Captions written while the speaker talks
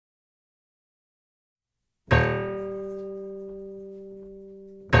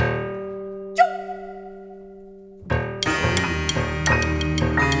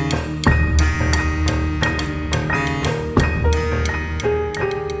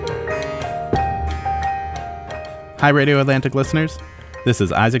Hi, Radio Atlantic listeners. This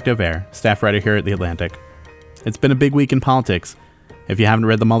is Isaac Dover, staff writer here at The Atlantic. It's been a big week in politics. If you haven't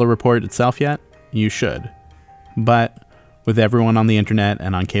read the Mueller report itself yet, you should. But with everyone on the internet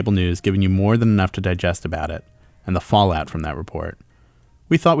and on cable news giving you more than enough to digest about it, and the fallout from that report,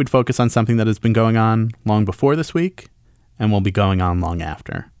 we thought we'd focus on something that has been going on long before this week and will be going on long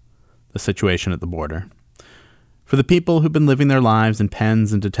after: the situation at the border. For the people who've been living their lives in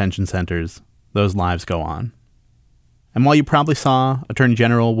pens and detention centers, those lives go on. And while you probably saw Attorney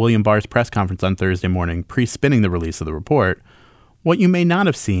General William Barr's press conference on Thursday morning pre-spinning the release of the report, what you may not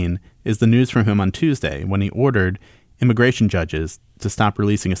have seen is the news from him on Tuesday when he ordered immigration judges to stop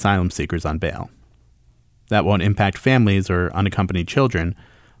releasing asylum seekers on bail. That won't impact families or unaccompanied children,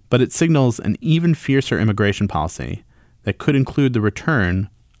 but it signals an even fiercer immigration policy that could include the return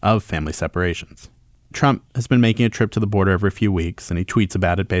of family separations. Trump has been making a trip to the border every few weeks, and he tweets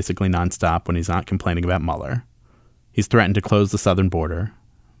about it basically nonstop when he's not complaining about Mueller. He's threatened to close the southern border,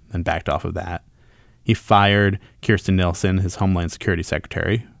 then backed off of that. He fired Kirstjen Nielsen, his Homeland Security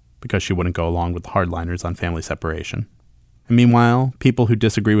Secretary, because she wouldn't go along with the hardliners on family separation. And meanwhile, people who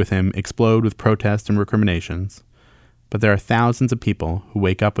disagree with him explode with protests and recriminations. But there are thousands of people who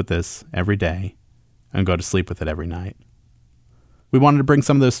wake up with this every day and go to sleep with it every night. We wanted to bring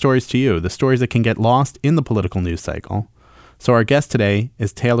some of those stories to you, the stories that can get lost in the political news cycle. So our guest today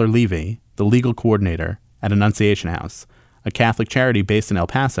is Taylor Levy, the legal coordinator at Annunciation House, a Catholic charity based in El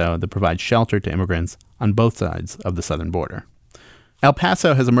Paso that provides shelter to immigrants on both sides of the southern border. El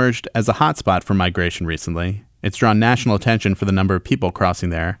Paso has emerged as a hotspot for migration recently. It's drawn national attention for the number of people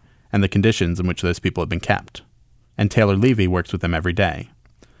crossing there and the conditions in which those people have been kept. And Taylor Levy works with them every day.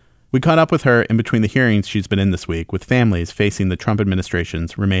 We caught up with her in between the hearings she's been in this week with families facing the Trump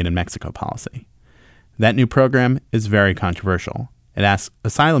administration's Remain in Mexico policy. That new program is very controversial. It asks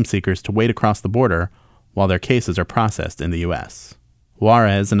asylum seekers to wait across the border while their cases are processed in the U.S.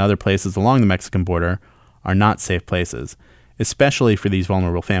 Juarez and other places along the Mexican border are not safe places, especially for these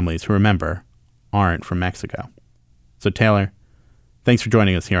vulnerable families who, remember, aren't from Mexico. So Taylor, thanks for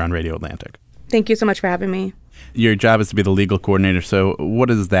joining us here on Radio Atlantic. Thank you so much for having me. Your job is to be the legal coordinator, so what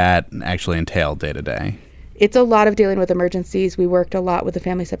does that actually entail day to day? It's a lot of dealing with emergencies. We worked a lot with the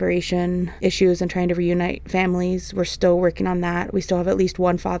family separation issues and trying to reunite families. We're still working on that. We still have at least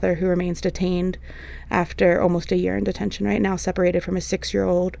one father who remains detained after almost a year in detention right now, separated from his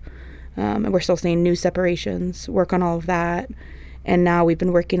 6-year-old. And we're still seeing new separations, work on all of that. And now we've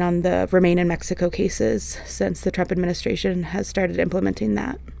been working on the Remain in Mexico cases since the Trump administration has started implementing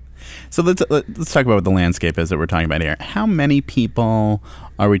that. So let's talk about what the landscape is that we're talking about here. How many people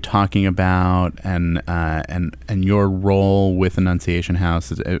are we talking about, and your role with Annunciation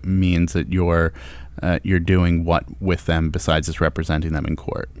House? It means that you're doing what with them besides just representing them in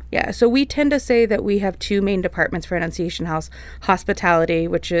court? Yeah, so we tend to say that we have two main departments for Annunciation House: hospitality,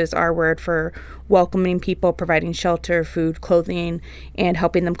 which is our word for welcoming people, providing shelter, food, clothing, and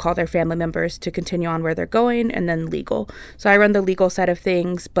helping them call their family members to continue on where they're going, and then legal. So I run the legal side of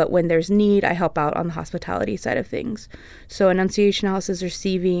things, but when there's need, I help out on the hospitality side of things. So Annunciation House is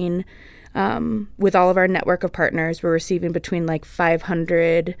receiving, with all of our network of partners, we're receiving between like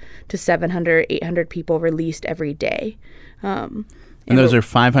 500 to 700, 800 people released every day. And those are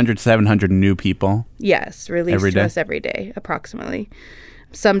 500, 700 new people? Yes, released to us every day, approximately.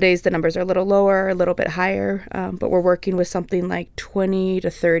 Some days the numbers are a little lower, a little bit higher, but we're working with something like 20 to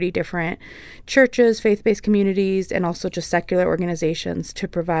 30 different churches, faith-based communities, and also just secular organizations to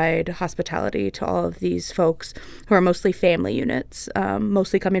provide hospitality to all of these folks who are mostly family units,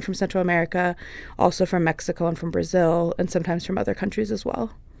 mostly coming from Central America, also from Mexico and from Brazil, and sometimes from other countries as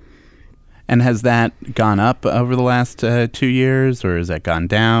well. And has that gone up over the last 2 years, or has that gone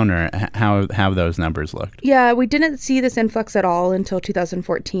down, or how have those numbers looked? Yeah, we didn't see this influx at all until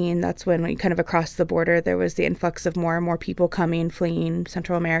 2014. That's when we kind of across the border, there was the influx of more and more people coming, fleeing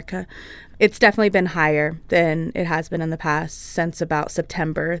Central America. It's definitely been higher than it has been in the past. Since about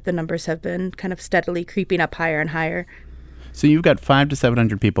September, the numbers have been kind of steadily creeping up higher and higher. So you've got 500 to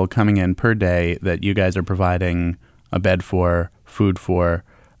 700 people coming in per day that you guys are providing a bed for, food for.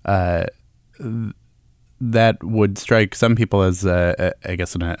 That would strike some people as, I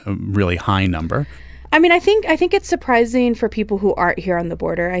guess, a really high number. I mean, I think it's surprising for people who aren't here on the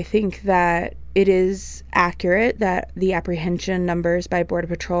border. I think that it is accurate that the apprehension numbers by Border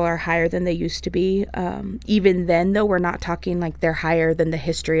Patrol are higher than they used to be. Even then, though, we're not talking like they're higher than the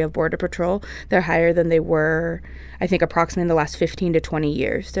history of Border Patrol. They're higher than they were, I think, approximately in the last 15 to 20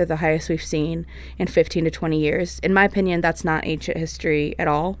 years. They're the highest we've seen in 15 to 20 years. In my opinion, that's not ancient history at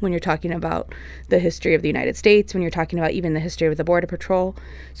all when you're talking about the history of the United States, when you're talking about even the history of the Border Patrol.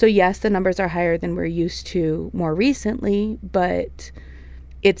 So yes, the numbers are higher than we're used to more recently, but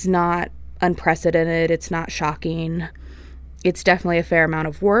it's not unprecedented. It's not shocking. It's definitely a fair amount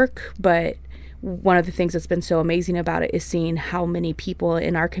of work, but one of the things that's been so amazing about it is seeing how many people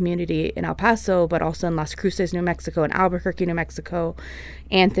in our community in El Paso, but also in Las Cruces, New Mexico, and Albuquerque, New Mexico,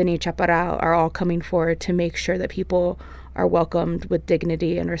 Anthony, Chaparral, are all coming forward to make sure that people are welcomed with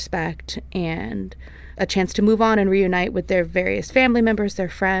dignity and respect and a chance to move on and reunite with their various family members, their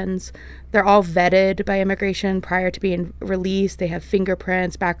friends. They're all vetted by immigration prior to being released. They have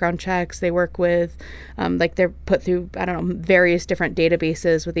fingerprints, background checks. They work with, they're put through, various different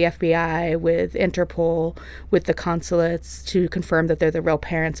databases with the FBI, with Interpol, with the consulates to confirm that they're the real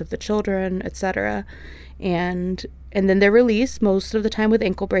parents of the children, etc. And then they're released most of the time with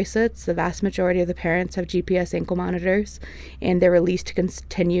ankle bracelets. The vast majority of the parents have GPS ankle monitors, and they're released to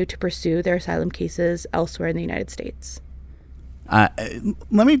continue to pursue their asylum cases elsewhere in the United States.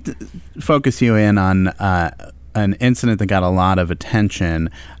 Let me focus you in on an incident that got a lot of attention.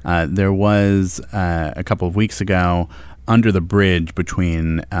 There was a couple of weeks ago under the bridge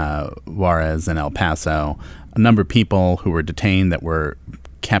between Juarez and El Paso, a number of people who were detained that were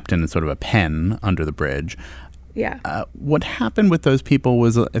kept in sort of a pen under the bridge. Yeah. What happened with those people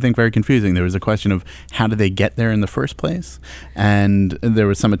was, I think, very confusing. There was a question of how did they get there in the first place? And there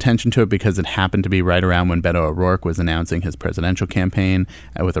was some attention to it because it happened to be right around when Beto O'Rourke was announcing his presidential campaign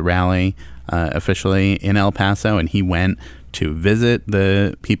with a rally officially in El Paso. And he went to visit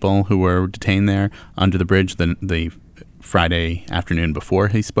the people who were detained there under the bridge the Friday afternoon before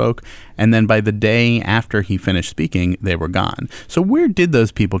he spoke. And then by the day after he finished speaking, they were gone. So where did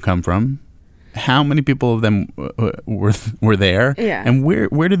those people come from? How many people of them were there? Yeah. And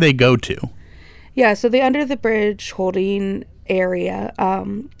where did they go to? Yeah, so the under the bridge holding area,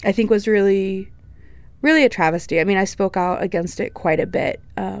 I think was really, really a travesty. I mean, I spoke out against it quite a bit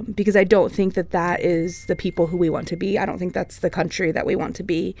because I don't think that that is the people who we want to be. I don't think that's the country that we want to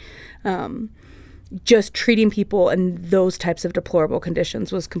be. Just treating people in those types of deplorable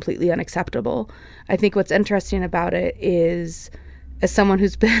conditions was completely unacceptable. I think what's interesting about it is, as someone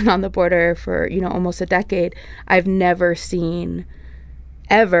who's been on the border for, almost a decade, I've never seen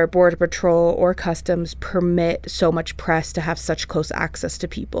ever Border Patrol or Customs permit so much press to have such close access to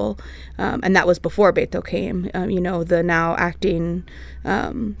people. And that was before Beto came. The now acting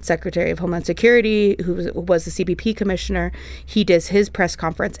Secretary of Homeland Security, who was the CBP commissioner, he does his press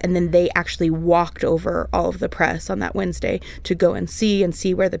conference, and then they actually walked over all of the press on that Wednesday to go and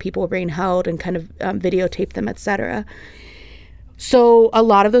see where the people were being held and kind of videotape them, etc. So a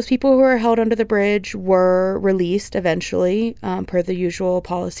lot of those people who were held under the bridge were released eventually, per the usual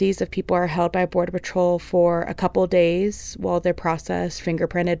policies of people are held by Border Patrol for a couple of days while they're processed,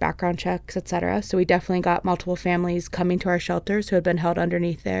 fingerprinted, background checks, etc. So we definitely got multiple families coming to our shelters who had been held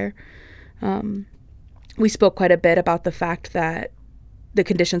underneath there. We spoke quite a bit about the fact that the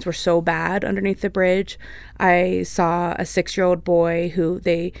conditions were so bad underneath the bridge. I saw a 6-year-old boy who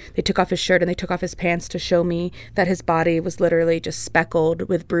they took off his shirt and they took off his pants to show me that his body was literally just speckled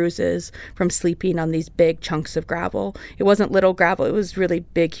with bruises from sleeping on these big chunks of gravel. It wasn't little gravel, it was really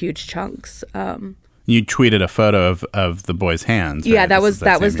big, huge chunks. You tweeted a photo of the boy's hands. Right? Yeah, that was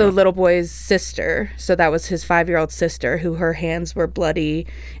the little boy's sister. So that was his 5-year-old sister, who her hands were bloody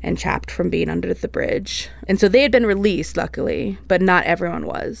and chapped from being under the bridge. And so they had been released, luckily, but not everyone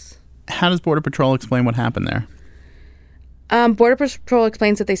was. How does Border Patrol explain what happened there? Border Patrol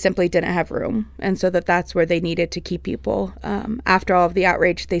explains that they simply didn't have room, and so that's where they needed to keep people. After all of the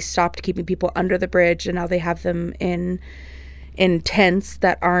outrage, they stopped keeping people under the bridge, and now they have them in tents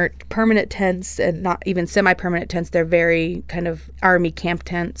that aren't permanent tents and not even semi-permanent tents. They're very kind of army camp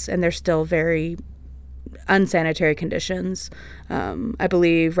tents, and they're still very unsanitary conditions. I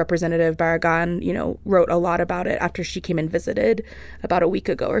believe Representative Barragan, wrote a lot about it after she came and visited about a week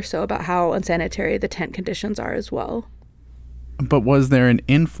ago or so about how unsanitary the tent conditions are as well. But was there an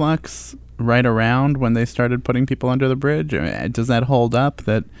influx right around when they started putting people under the bridge? Does that hold up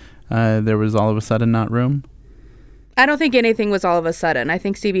that there was all of a sudden not room? I don't think anything was all of a sudden. I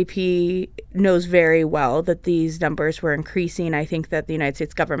think CBP knows very well that these numbers were increasing. I think that the United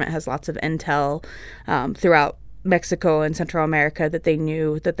States government has lots of intel throughout Mexico and Central America that they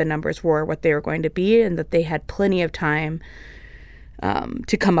knew that the numbers were what they were going to be and that they had plenty of time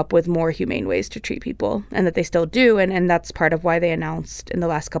to come up with more humane ways to treat people, and that they still do. And that's part of why they announced in the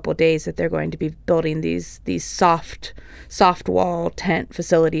last couple of days that they're going to be building these soft wall tent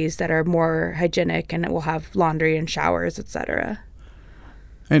facilities that are more hygienic and it will have laundry and showers, etc.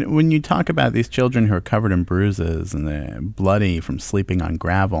 And when you talk about these children who are covered in bruises and they're bloody from sleeping on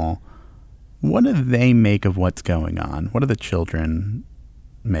gravel, what do they make of what's going on? What do the children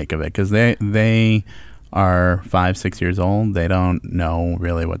make of it? Because they are 5, 6 years old. They don't know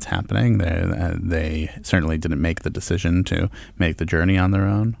really what's happening. They certainly didn't make the decision to make the journey on their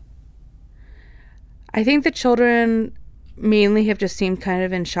own. I think the children mainly have just seemed kind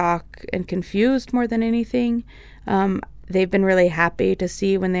of in shock and confused more than anything. They've been really happy to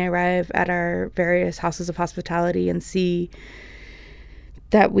see when they arrive at our various houses of hospitality and see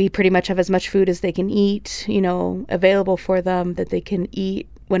that we pretty much have as much food as they can eat, available for them, that they can eat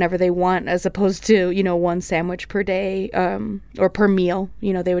whenever they want, as opposed to, one sandwich per day, or per meal.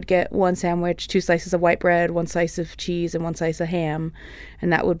 They would get one sandwich, 2 slices of white bread, 1 slice of cheese, and 1 slice of ham.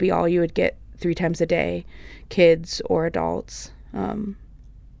 And that would be all you would get 3 times a day, kids or adults.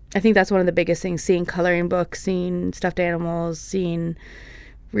 I think that's one of the biggest things, seeing coloring books, seeing stuffed animals, seeing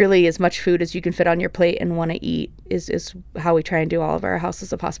really as much food as you can fit on your plate and want to eat is how we try and do all of our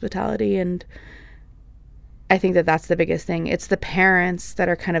houses of hospitality. And I think that that's the biggest thing. It's the parents that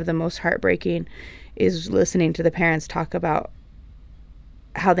are kind of the most heartbreaking, is listening to the parents talk about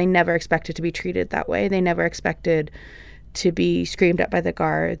how they never expected to be treated that way. They never expected to be screamed at by the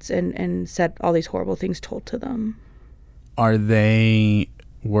guards and said all these horrible things told to them. Are they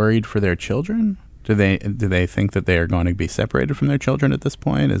worried for their children? Do they think that they are going to be separated from their children at this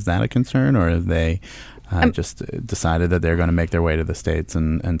point? Is that a concern, or have they just decided that they're going to make their way to the States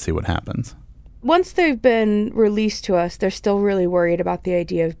and see what happens? Once they've been released to us, they're still really worried about the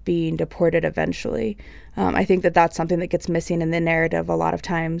idea of being deported eventually. I think that that's something that gets missing in the narrative a lot of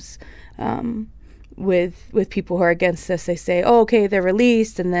times. With people who are against this, they say, oh, okay, they're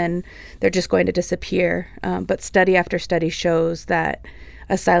released and then they're just going to disappear. But study after study shows that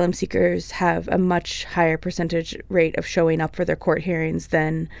asylum seekers have a much higher percentage rate of showing up for their court hearings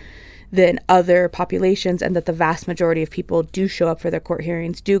than other populations, and that the vast majority of people do show up for their court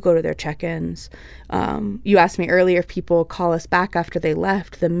hearings, do go to their check-ins. You asked me earlier if people call us back after they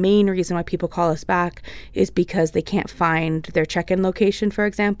left. The main reason why people call us back is because they can't find their check-in location, for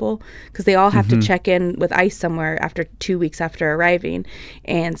example, because they all have to check in with ICE somewhere after 2 weeks after arriving,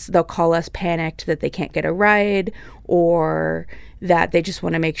 and so they'll call us panicked that they can't get a ride, or that they just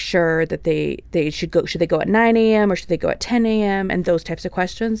want to make sure that they should go. Should they go at 9 a.m. or should they go at 10 a.m. and those types of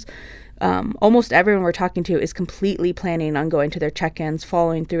questions. Almost everyone we're talking to is completely planning on going to their check-ins,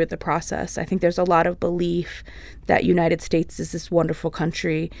 following through with the process. I think there's a lot of belief that United States is this wonderful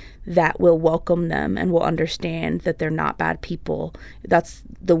country that will welcome them and will understand that they're not bad people. That's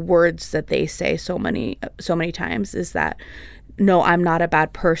the words that they say so many times, is that, no, I'm not a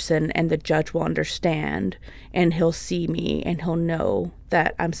bad person, and the judge will understand, and he'll see me, and he'll know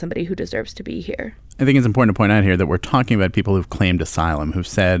that I'm somebody who deserves to be here. I think it's important to point out here that we're talking about people who've claimed asylum, who've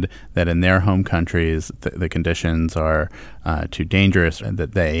said that in their home countries the conditions are too dangerous and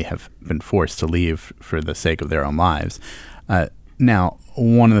that they have been forced to leave for the sake of their own lives. Now,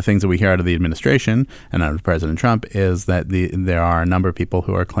 one of the things that we hear out of the administration and out of President Trump is that there are a number of people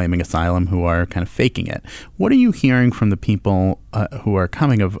who are claiming asylum who are kind of faking it. What are you hearing from the people who are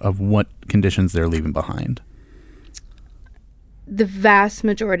coming of what conditions they're leaving behind? The vast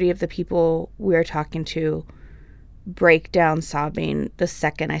majority of the people we're talking to break down sobbing the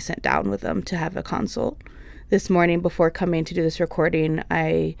second I sit down with them to have a consult. This morning, before coming to do this recording,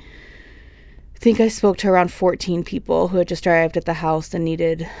 I think I spoke to around 14 people who had just arrived at the house and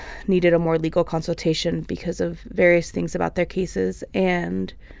needed a more legal consultation because of various things about their cases.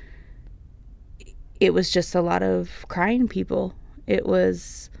 And it was just a lot of crying people.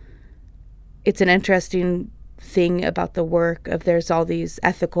 It's an interesting thing about the work of there's all these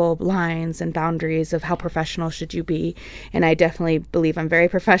ethical lines and boundaries of how professional should you be. And I definitely believe I'm very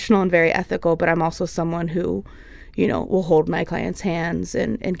professional and very ethical, but I'm also someone who, will hold my clients' hands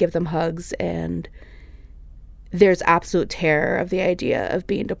and give them hugs. And there's absolute terror of the idea of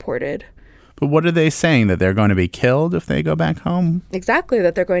being deported. But what are they saying? That they're going to be killed if they go back home? Exactly,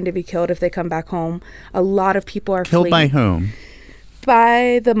 that they're going to be killed if they come back home. A lot of people are killed fleeing. By whom?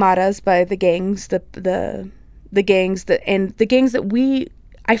 By the Maras, by the gangs, the gangs that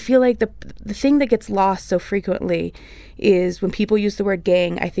I feel like the thing that gets lost so frequently is when people use the word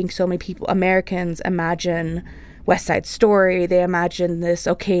gang, I think so many people, Americans, imagine West Side Story. They imagine this,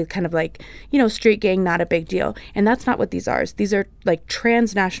 okay, kind of like, street gang, not a big deal. And that's not what these are. These are like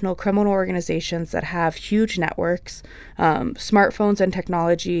transnational criminal organizations that have huge networks. Smartphones and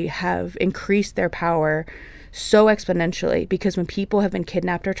technology have increased their power so exponentially, because when people have been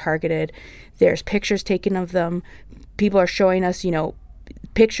kidnapped or targeted, there's pictures taken of them. People are showing us,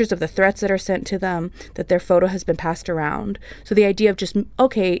 pictures of the threats that are sent to them, that their photo has been passed around. So the idea of just,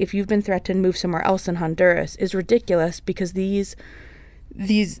 okay, if you've been threatened, move somewhere else in Honduras is ridiculous, because these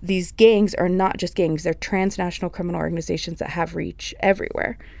gangs are not just gangs. They're transnational criminal organizations that have reach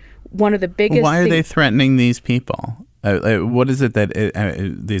everywhere. One of the biggest... Why are they threatening these people? What is it that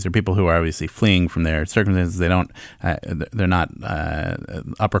these are people who are obviously fleeing from their circumstances? They're not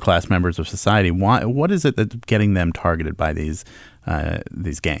upper class members of society. Why? What is it that's getting them targeted by these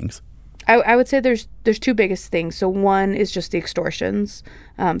gangs? I would say there's two biggest things. So one is just the extortions,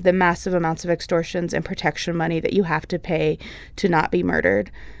 the massive amounts of extortions and protection money that you have to pay to not be murdered.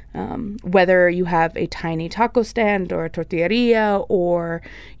 Whether you have a tiny taco stand or a tortilleria, or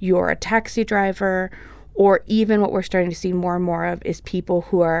you're a taxi driver, or even what we're starting to see more and more of is people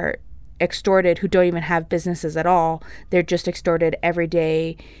who are extorted who don't even have businesses at all. They're just extorted every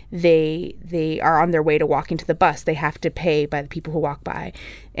day. They are on their way to walking to the bus. They have to pay by the people who walk by.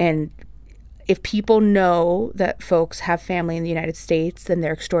 And if people know that folks have family in the United States, then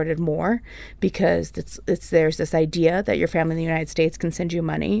they're extorted more, because there's this idea that your family in the United States can send you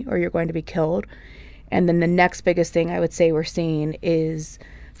money or you're going to be killed. And then the next biggest thing I would say we're seeing is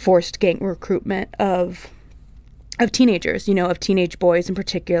forced gang recruitment of teenagers, of teenage boys in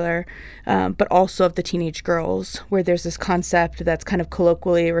particular, but also of the teenage girls, where there's this concept that's kind of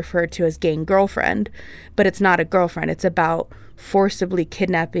colloquially referred to as gang girlfriend, but it's not a girlfriend. It's about forcibly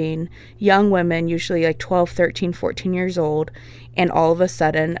kidnapping young women, usually like 12, 13, 14 years old, and all of a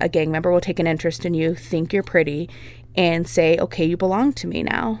sudden a gang member will take an interest in you, think you're pretty, and say, okay, you belong to me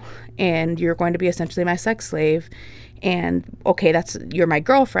now, and you're going to be essentially my sex slave. And okay, you're my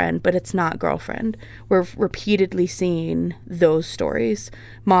girlfriend, but it's not girlfriend. We're repeatedly seeing those stories.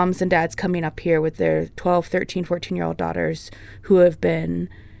 Moms and dads coming up here with their 12, 13, 14-year-old daughters who have been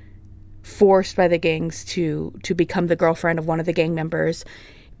forced by the gangs to become the girlfriend of one of the gang members,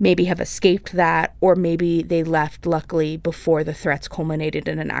 maybe have escaped that, or maybe they left luckily before the threats culminated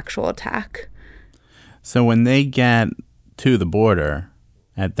in an actual attack. So when they get to the border,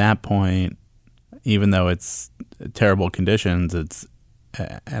 at that point, even though it's terrible conditions,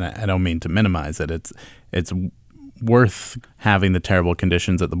 and I don't mean to minimize it, it's worth having the terrible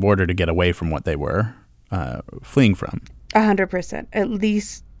conditions at the border to get away from what they were fleeing from. 100%. At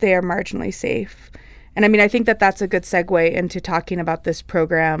least they are marginally safe. And I mean, I think that's a good segue into talking about this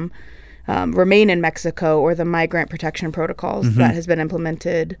program, Remain in Mexico, or the Migrant Protection Protocols that has been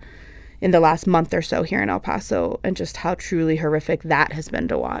implemented in the last month or so here in El Paso, and just how truly horrific that has been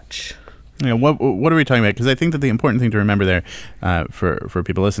to watch. What are we talking about? Because I think that the important thing to remember there for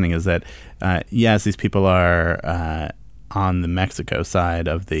people listening is that, yes, these people are on the Mexico side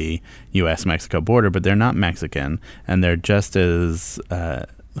of the U.S.-Mexico border, but they're not Mexican, and they're just as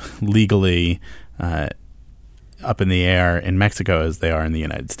legally up in the air in Mexico as they are in the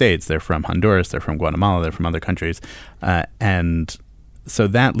United States. They're from Honduras, they're from Guatemala, they're from other countries, and so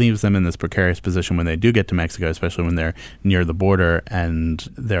that leaves them in this precarious position when they do get to Mexico, especially when they're near the border and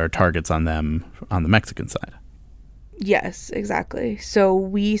there are targets on them on the Mexican side. Yes, exactly. So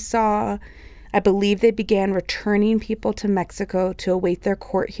we saw, I believe they began returning people to Mexico to await their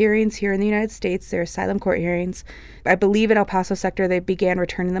court hearings here in the United States, their asylum court hearings. I believe in El Paso sector, they began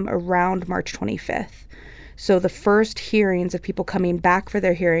returning them around March 25th. So the first hearings of people coming back for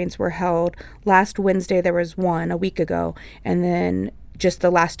their hearings were held last Wednesday. There was one a week ago, and then just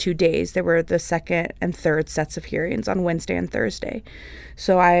the last 2 days, there were the second and third sets of hearings on Wednesday and Thursday.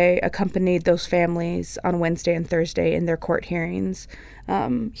 So I accompanied those families on Wednesday and Thursday in their court hearings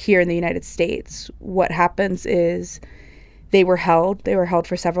here in the United States. What happens is they were held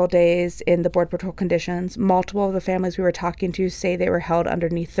for several days in the Border Patrol conditions. Multiple of the families we were talking to say they were held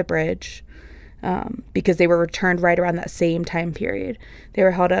underneath the bridge. Because they were returned right around that same time period. They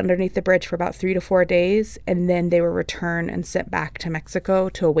were held underneath the bridge for about 3 to 4 days, and then they were returned and sent back to Mexico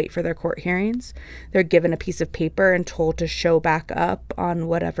to await for their court hearings. They're given a piece of paper and told to show back up on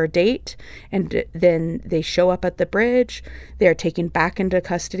whatever date, and then they show up at the bridge. They are taken back into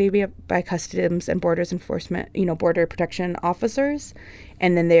custody by Customs and Borders Enforcement, Border Protection officers,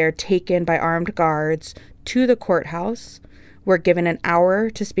 and then they are taken by armed guards to the courthouse. We're given an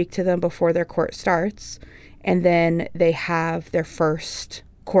hour to speak to them before their court starts, and then they have their first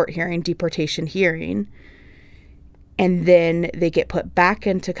court hearing, deportation hearing, and then they get put back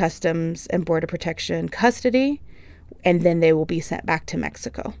into Customs and Border Protection custody, and then they will be sent back to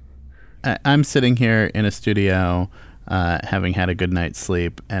Mexico. I'm sitting here in a studio, having had a good night's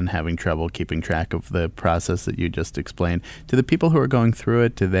sleep and having trouble keeping track of the process that you just explained. Do the people who are going through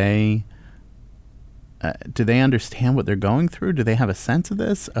it, do they understand what they're going through? Do they have a sense of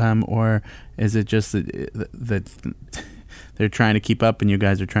this? Or is it just that they're trying to keep up and you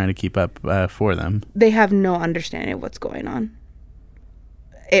guys are trying to keep up for them? They have no understanding of what's going on.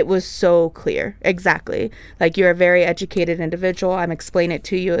 It was so clear. Exactly. Like, you're a very educated individual. I'm explaining it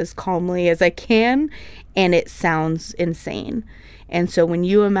to you as calmly as I can, and it sounds insane. And so when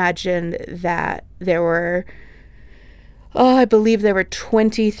you imagine that there were, I believe there were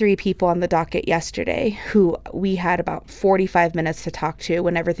 23 people on the docket yesterday who we had about 45 minutes to talk to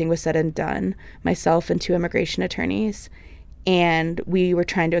when everything was said and done, myself and 2 immigration attorneys. And we were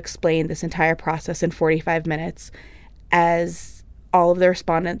trying to explain this entire process in 45 minutes as all of the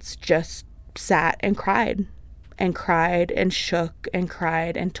respondents just sat and cried and shook and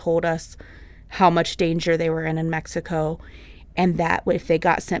cried and told us how much danger they were in Mexico, and that if they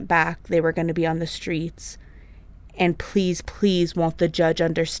got sent back, they were going to be on the streets. And please, please, won't the judge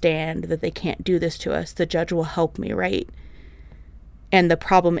understand that they can't do this to us? The judge will help me, right? And the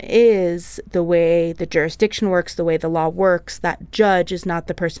problem is the way the jurisdiction works, the way the law works, that judge is not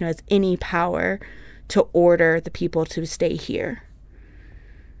the person who has any power to order the people to stay here.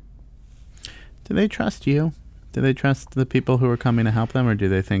 Do they trust you? Do they trust the people who are coming to help them, or do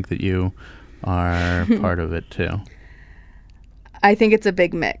they think that you are part of it too? I think it's a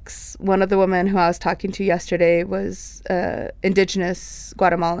big mix. One of the women who I was talking to yesterday was indigenous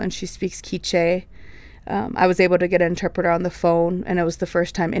Guatemalan. She speaks Quiche. I was able to get an interpreter on the phone, and it was the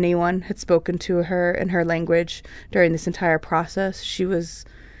first time anyone had spoken to her in her language during this entire process. She was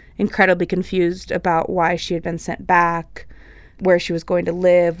incredibly confused about why she had been sent back, where she was going to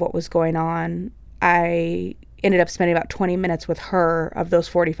live, what was going on. I ended up spending about 20 minutes with her of those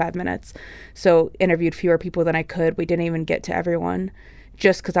 45 minutes. So interviewed fewer people than I could. We didn't even get to everyone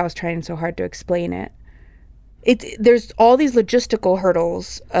just because I was trying so hard to explain it. There's all these logistical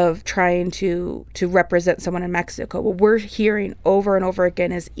hurdles of trying to represent someone in Mexico. What we're hearing over and over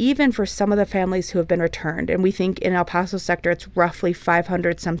again is even for some of the families who have been returned, and we think in El Paso sector it's roughly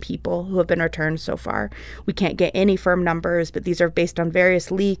 500 some people who have been returned so far. We can't get any firm numbers, but these are based on various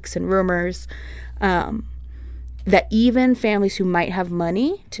leaks and rumors, that even families who might have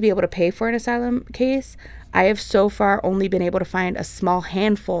money to be able to pay for an asylum case, I have so far only been able to find a small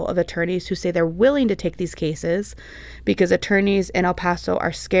handful of attorneys who say they're willing to take these cases, because attorneys in El Paso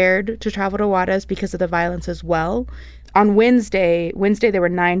are scared to travel to Juarez because of the violence as well. On Wednesday there were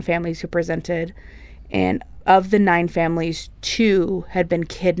 9 families who presented, and of the 9 families, 2 had been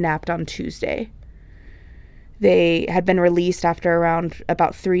kidnapped on Tuesday. They had been released after around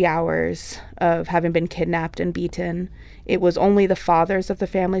about 3 hours of having been kidnapped and beaten. It was only the fathers of the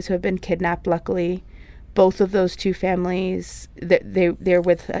families who had been kidnapped, luckily. Both of those 2 families, they're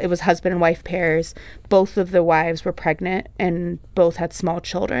with, it was husband and wife pairs. Both of the wives were pregnant and both had small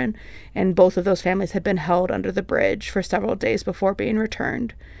children. And both of those families had been held under the bridge for several days before being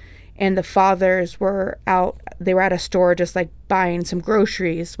returned. And the fathers were out, they were at a store just like buying some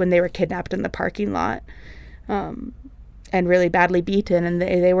groceries when they were kidnapped in the parking lot, and really badly beaten. And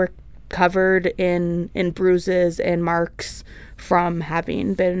they were covered in bruises and marks from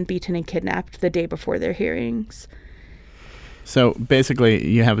having been beaten and kidnapped the day before their hearings. So basically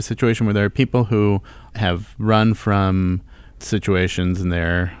you have a situation where there are people who have run from situations in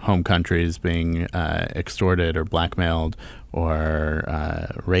their home countries being extorted or blackmailed or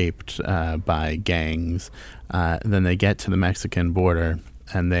raped by gangs. Then they get to the Mexican border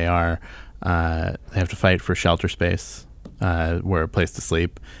and they have to fight for shelter space, or a place to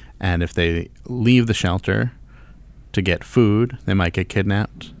sleep. And if they leave the shelter to get food, they might get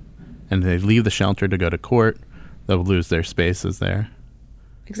kidnapped. And if they leave the shelter to go to court, they'll lose their spaces there.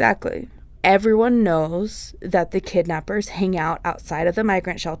 Exactly. Everyone knows that the kidnappers hang out outside of the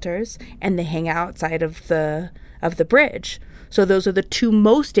migrant shelters, and they hang out outside of the bridge. So those are the 2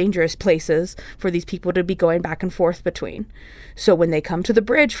 most dangerous places for these people to be going back and forth between. So when they come to the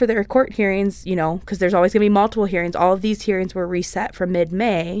bridge for their court hearings, because there's always going to be multiple hearings, all of these hearings were reset for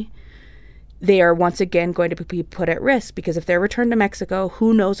mid-May. They are once again going to be put at risk, because if they're returned to Mexico,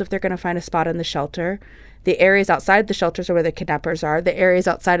 who knows if they're going to find a spot in the shelter. The areas outside the shelters are where the kidnappers are. The areas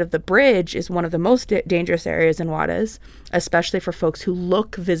outside of the bridge is one of the most dangerous areas in Juarez, especially for folks who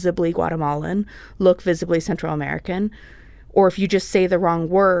look visibly Guatemalan, look visibly Central American. Or if you just say the wrong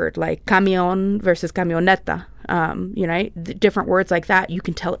word, like camion versus camioneta, different words like that, you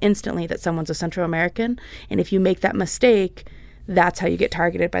can tell instantly that someone's a Central American. And if you make that mistake, that's how you get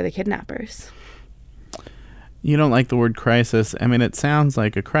targeted by the kidnappers. You don't like the word crisis. I mean, it sounds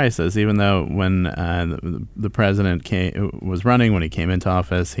like a crisis, even though when the president was running, when he came into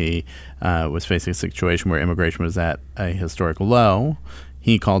office, he was facing a situation where immigration was at a historical low.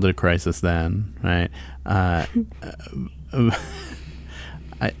 He called it a crisis then, right?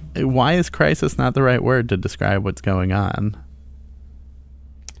 Why is crisis not the right word to describe what's going on?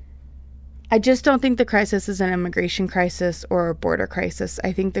 I just don't think the crisis is an immigration crisis or a border crisis.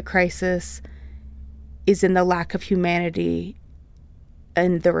 I think the crisis is in the lack of humanity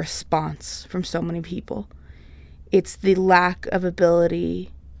and the response from so many people. It's the lack of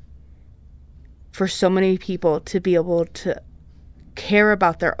ability for so many people to be able to care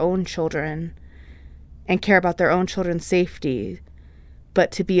about their own children and care about their own children's safety,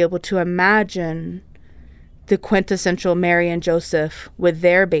 but to be able to imagine the quintessential Mary and Joseph with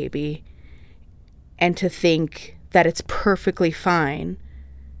their baby and to think that it's perfectly fine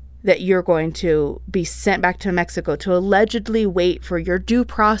that you're going to be sent back to Mexico to allegedly wait for your due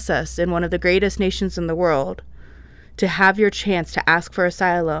process in one of the greatest nations in the world, to have your chance to ask for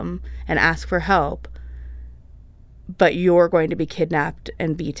asylum and ask for help, but you're going to be kidnapped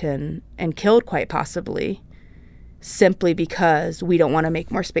and beaten and killed quite possibly simply because we don't want to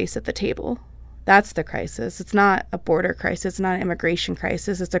make more space at the table. That's the crisis. It's not a border crisis. It's not an immigration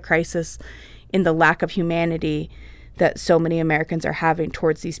crisis. It's a crisis in the lack of humanity that so many Americans are having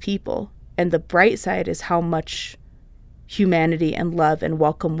towards these people. And the bright side is how much humanity and love and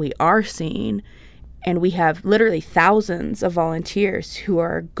welcome we are seeing. And we have literally thousands of volunteers who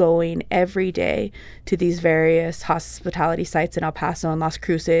are going every day to these various hospitality sites in El Paso and Las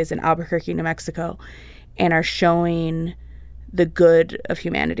Cruces and Albuquerque, New Mexico, and are showing the good of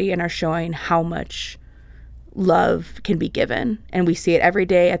humanity and are showing how much love can be given. And we see it every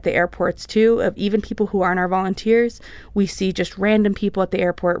day at the airports too, of even people who aren't our volunteers. We see just random people at the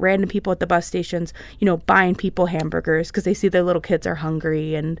airport, random people at the bus stations, buying people hamburgers because they see their little kids are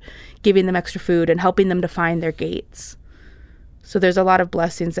hungry and giving them extra food and helping them to find their gates. So there's a lot of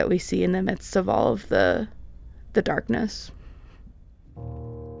blessings that we see in the midst of all of the darkness.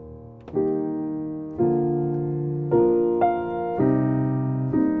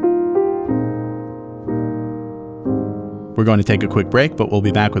 We're going to take a quick break, but we'll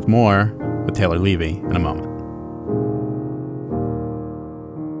be back with more with Taylor Levy in a moment.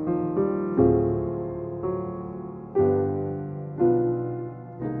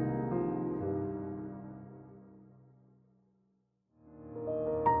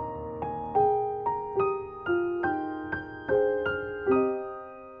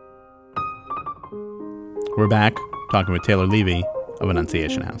 We're back talking with Taylor Levy of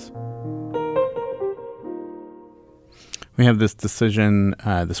Annunciation House. We have this decision,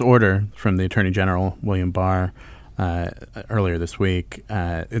 this order from the Attorney General, William Barr, earlier this week.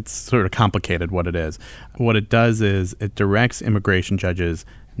 It's sort of complicated what it is. What it does is it directs immigration judges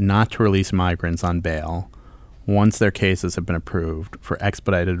not to release migrants on bail once their cases have been approved for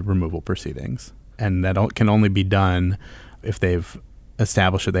expedited removal proceedings. And that can only be done if they've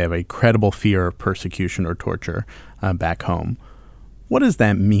established that they have a credible fear of persecution or torture back home. What does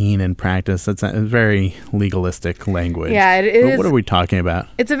that mean in practice? That's a very legalistic language. Yeah, it is. What are we talking about?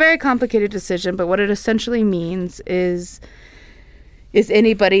 It's a very complicated decision, but what it essentially means is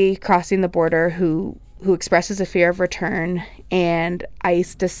anybody crossing the border who expresses a fear of return and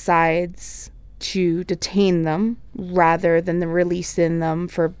ICE decides to detain them rather than releasing them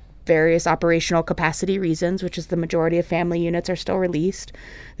for various operational capacity reasons, which is the majority of family units are still released.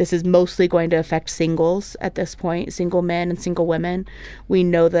 This is mostly going to affect singles at this point, single men and single women. We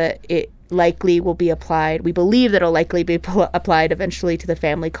know that it likely will be applied. We believe that it'll likely be applied eventually to the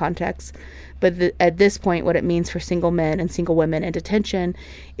family context. But at this point, what it means for single men and single women in detention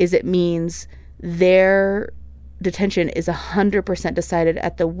is it means their detention is 100% decided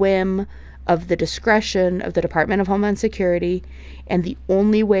at the whim of the discretion of the Department of Homeland Security, and the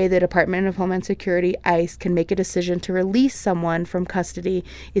only way the Department of Homeland Security, ICE, can make a decision to release someone from custody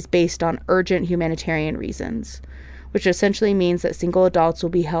is based on urgent humanitarian reasons, which essentially means that single adults will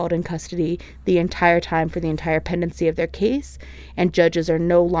be held in custody the entire time for the entire pendency of their case, and judges are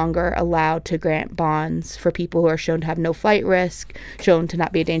no longer allowed to grant bonds for people who are shown to have no flight risk, shown to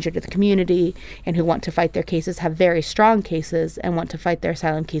not be a danger to the community, and who want to fight their cases, have very strong cases, and want to fight their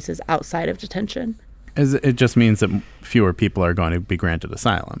asylum cases outside of detention. It just means that fewer people are going to be granted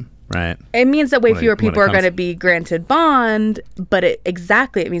asylum, right? It means that way fewer people are going to be granted bond, but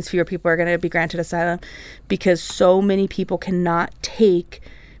it means fewer people are going to be granted asylum because so many people cannot take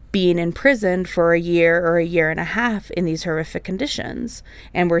being in prison for a year or a year and a half in these horrific conditions.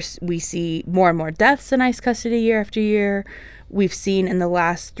 And we see more and more deaths in ICE custody year after year. We've seen in the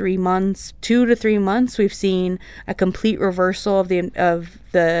last 3 months, 2 to 3 months, we've seen a complete reversal of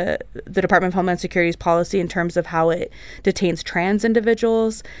the Department of Homeland Security's policy in terms of how it detains trans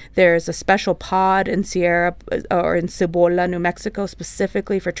individuals. There's a special pod in Cibola, New Mexico,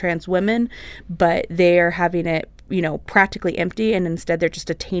 specifically for trans women, but they are having it, practically empty, and instead they're just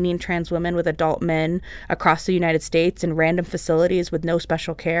detaining trans women with adult men across the United States in random facilities with no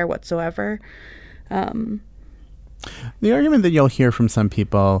special care whatsoever. The argument that you'll hear from some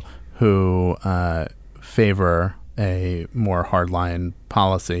people who favor a more hardline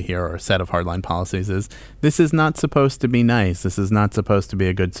policy here, or a set of hardline policies, is this is not supposed to be nice. This is not supposed to be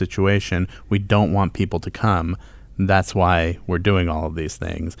a good situation. We don't want people to come. That's why we're doing all of these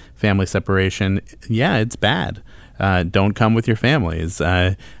things. Family separation, yeah, it's bad. Don't come with your families.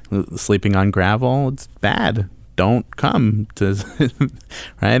 Sleeping on gravel, it's bad. Don't come to,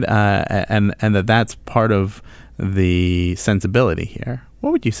 right? And that's part of the sensibility here.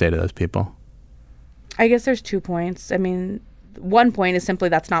 What would you say to those people? I guess there's 2 points. I mean, one point is simply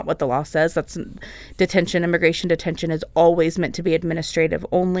that's not what the law says. That's immigration detention is always meant to be administrative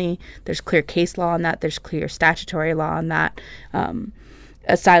only. There's clear case law on that. There's clear statutory law on that.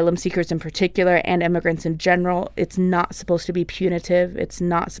 Asylum seekers in particular and immigrants in general, it's not supposed to be punitive. It's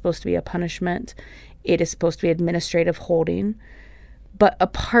not supposed to be a punishment. It is supposed to be administrative holding. But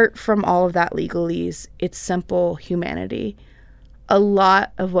apart from all of that legalese, it's simple humanity. A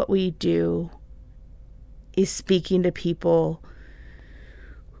lot of what we do is speaking to people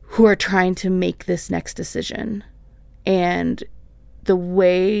who are trying to make this next decision. And the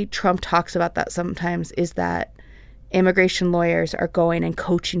way Trump talks about that sometimes is that immigration lawyers are going and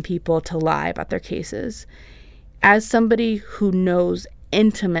coaching people to lie about their cases. As somebody who knows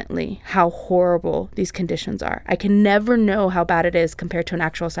intimately how horrible these conditions are, I can never know how bad it is compared to an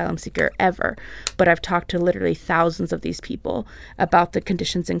actual asylum seeker ever, but I've talked to literally thousands of these people about the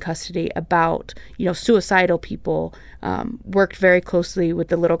conditions in custody, about suicidal people, worked very closely with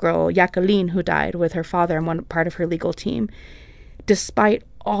the little girl Jacqueline who died with her father and one part of her legal team. Despite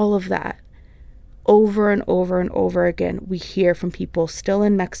all of that, over and over and over again, we hear from people still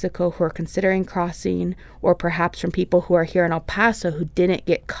in Mexico who are considering crossing, or perhaps from people who are here in El Paso who didn't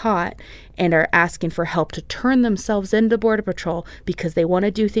get caught and are asking for help to turn themselves into Border Patrol because they want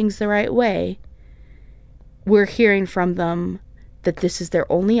to do things the right way. We're hearing from them that this is their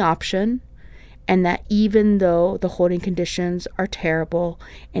only option, and that even though the holding conditions are terrible,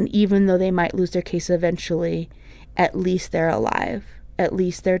 and even though they might lose their case eventually, at least they're alive. At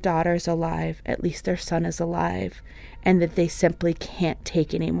least their daughter's alive, at least their son is alive, and that they simply can't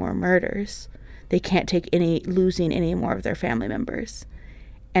take any more murders. They can't take losing any more of their family members,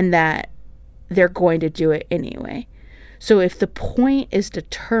 and that they're going to do it anyway. So if the point is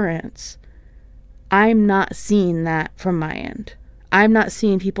deterrence, I'm not seeing that from my end. I'm not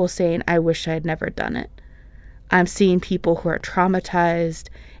seeing people saying, I wish I had never done it. I'm seeing people who are traumatized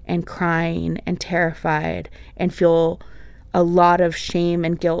and crying and terrified and feel a lot of shame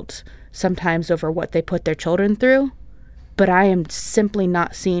and guilt sometimes over what they put their children through. But I am simply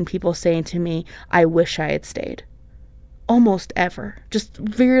not seeing people saying to me, I wish I had stayed. Almost ever, just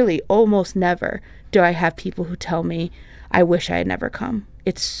really almost never do I have people who tell me, I wish I had never come.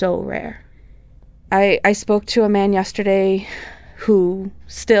 It's so rare. I spoke to a man yesterday who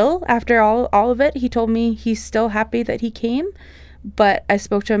still, after all of it, he told me he's still happy that he came. But I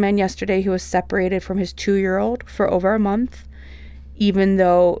spoke to a man yesterday who was separated from his 2-year-old for over a month, even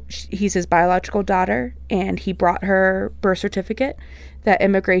though he's his biological daughter, and he brought her birth certificate. That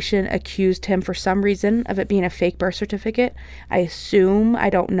immigration accused him for some reason of it being a fake birth certificate. I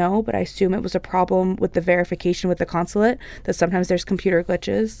don't know, but I assume it was a problem with the verification with the consulate, that sometimes there's computer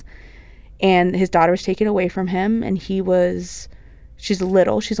glitches. And his daughter was taken away from him, and she's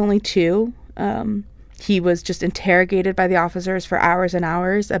little, she's only 2. He was just interrogated by the officers for hours and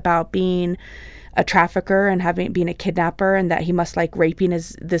hours about being a trafficker and being a kidnapper, and that he must like raping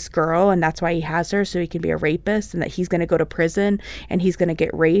this girl, and that's why he has her, so he can be a rapist, and that he's going to go to prison and he's going to get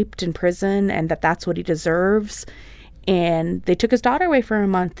raped in prison, and that's what he deserves. And they took his daughter away for a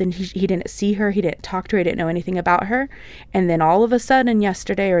month, and he didn't see her, he didn't talk to her, he didn't know anything about her. And then all of a sudden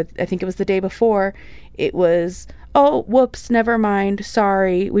yesterday, or I think it was the day before, it was, oh, whoops, never mind,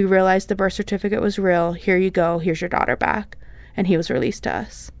 sorry, we realized the birth certificate was real, here you go, here's your daughter back. And he was released to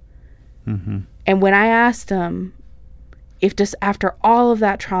us. Mm-hmm. And when I asked him if just after all of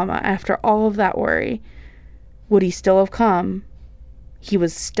that trauma, after all of that worry, would he still have come, he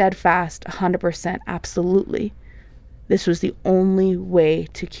was steadfast, 100%, absolutely. This was the only way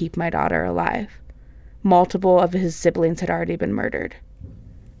to keep my daughter alive. Multiple of his siblings had already been murdered.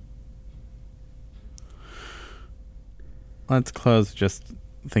 Let's close just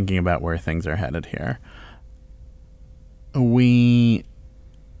thinking about where things are headed here. We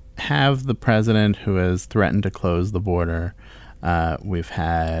have the president who has threatened to close the border. We've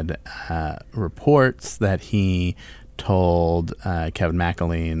had reports that he told Kevin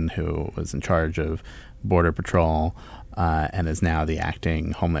McAleen, who was in charge of Border Patrol and is now the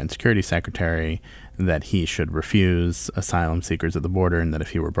acting Homeland Security Secretary, that he should refuse asylum seekers at the border, and that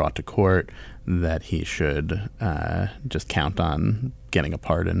if he were brought to court, that he should just count on getting a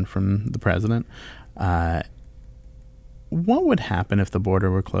pardon from the president. What would happen if the border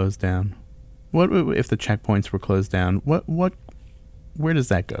were closed down? What if the checkpoints were closed down? Where does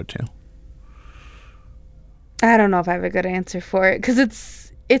that go to? I don't know if I have a good answer for it, because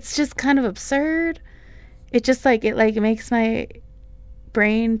it's just kind of absurd. It just it makes my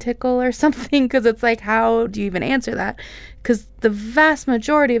brain tickle or something, because it's like, how do you even answer that? Because the vast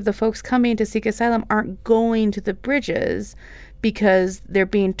majority of the folks coming to seek asylum aren't going to the bridges because they're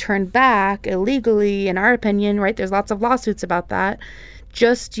being turned back illegally, in our opinion, right? There's lots of lawsuits about that.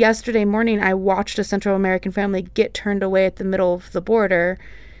 Just yesterday morning, I watched a Central American family get turned away at the middle of the border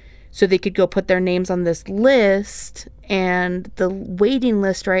so they could go put their names on this list. And the waiting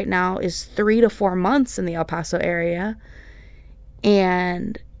list right now is 3 to 4 months in the El Paso area.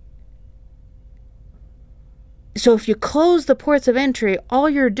 And so if you close the ports of entry, all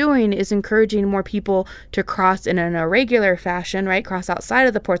you're doing is encouraging more people to cross in an irregular fashion, right? Cross outside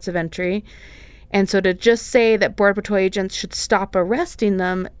of the ports of entry. And so to just say that Border Patrol agents should stop arresting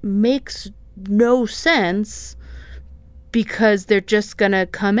them makes no sense, because they're just going to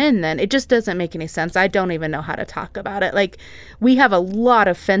come in then. It just doesn't make any sense. I don't even know how to talk about it. Like, we have a lot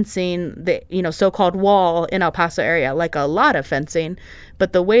of fencing, the so-called wall in El Paso area, like a lot of fencing.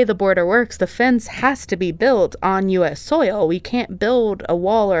 But the way the border works, the fence has to be built on U.S. soil. We can't build a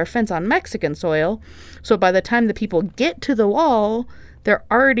wall or a fence on Mexican soil. So by the time the people get to the wall, they're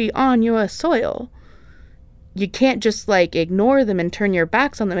already on U.S. soil. You can't just ignore them and turn your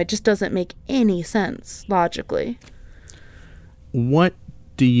backs on them. It just doesn't make any sense logically. What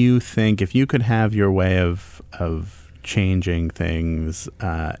do you think, if you could have your way of changing things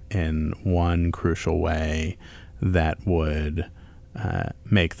in one crucial way that would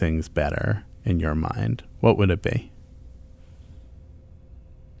make things better in your mind, what would it be?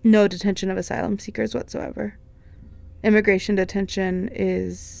 No detention of asylum seekers whatsoever. Immigration detention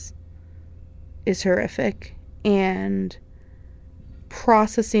is horrific, and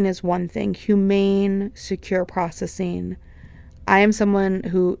processing is one thing. Humane, secure processing. I am someone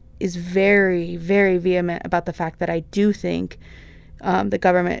who is very, very vehement about the fact that I do think the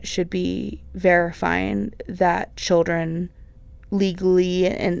government should be verifying that children legally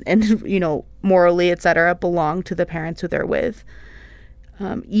and morally, etc., belong to the parents who they're with.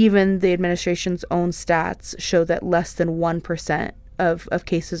 Even the administration's own stats show that less than 1% of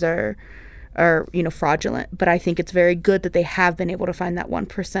cases are fraudulent. But I think it's very good that they have been able to find that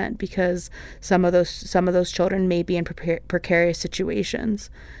 1%, because some of those children may be in precarious situations.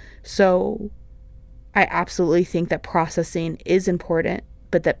 So I absolutely think that processing is important,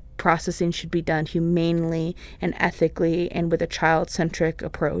 but that processing should be done humanely and ethically and with a child-centric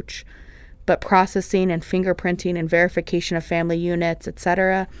approach. But processing and fingerprinting and verification of family units,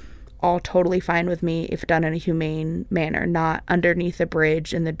 etc., all totally fine with me if done in a humane manner, not underneath a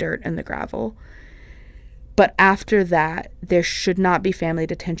bridge in the dirt and the gravel. But after that, there should not be family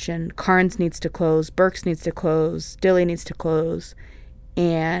detention. Carnes needs to close, Berks needs to close, Dilley needs to close,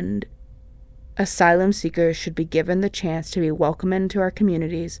 and asylum seekers should be given the chance to be welcomed into our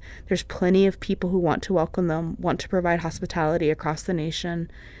communities. There's plenty of people who want to welcome them, want to provide hospitality across the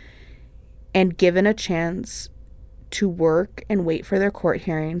nation, and given a chance to work and wait for their court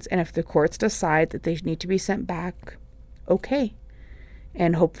hearings. And if the courts decide that they need to be sent back, okay.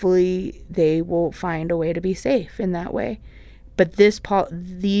 And hopefully they will find a way to be safe in that way. But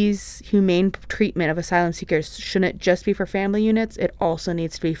these humane treatment of asylum seekers shouldn't just be for family units. It also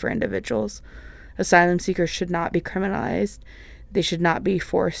needs to be for individuals. Asylum seekers should not be criminalized. They should not be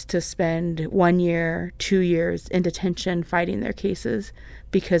forced to spend 1 year, 2 years in detention fighting their cases,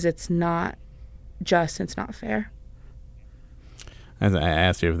 because it's not just, it's not fair. I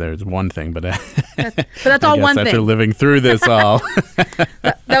asked you if there's one thing, but that's all one thing. After living through this all,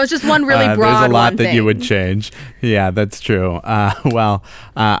 that was just one really broad one. There's a lot that you would change. Yeah, that's true. Taylor,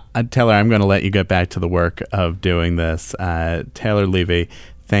 I'm going to let you get back to the work of doing this. Taylor Levy,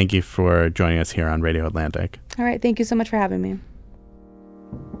 thank you for joining us here on Radio Atlantic. All right, thank you so much for having me.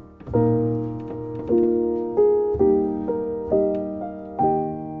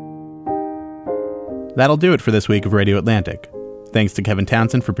 That'll do it for this week of Radio Atlantic. Thanks to Kevin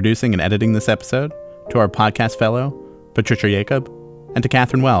Townsend for producing and editing this episode, to our podcast fellow, Patricia Jacob, and to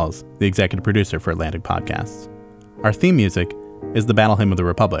Catherine Wells, the executive producer for Atlantic Podcasts. Our theme music is the Battle Hymn of the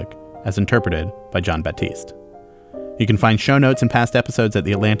Republic, as interpreted by John Baptiste. You can find show notes and past episodes at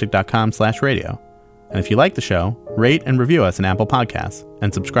theatlantic.com/radio. And if you like the show, rate and review us in Apple Podcasts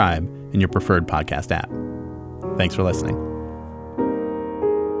and subscribe in your preferred podcast app. Thanks for listening.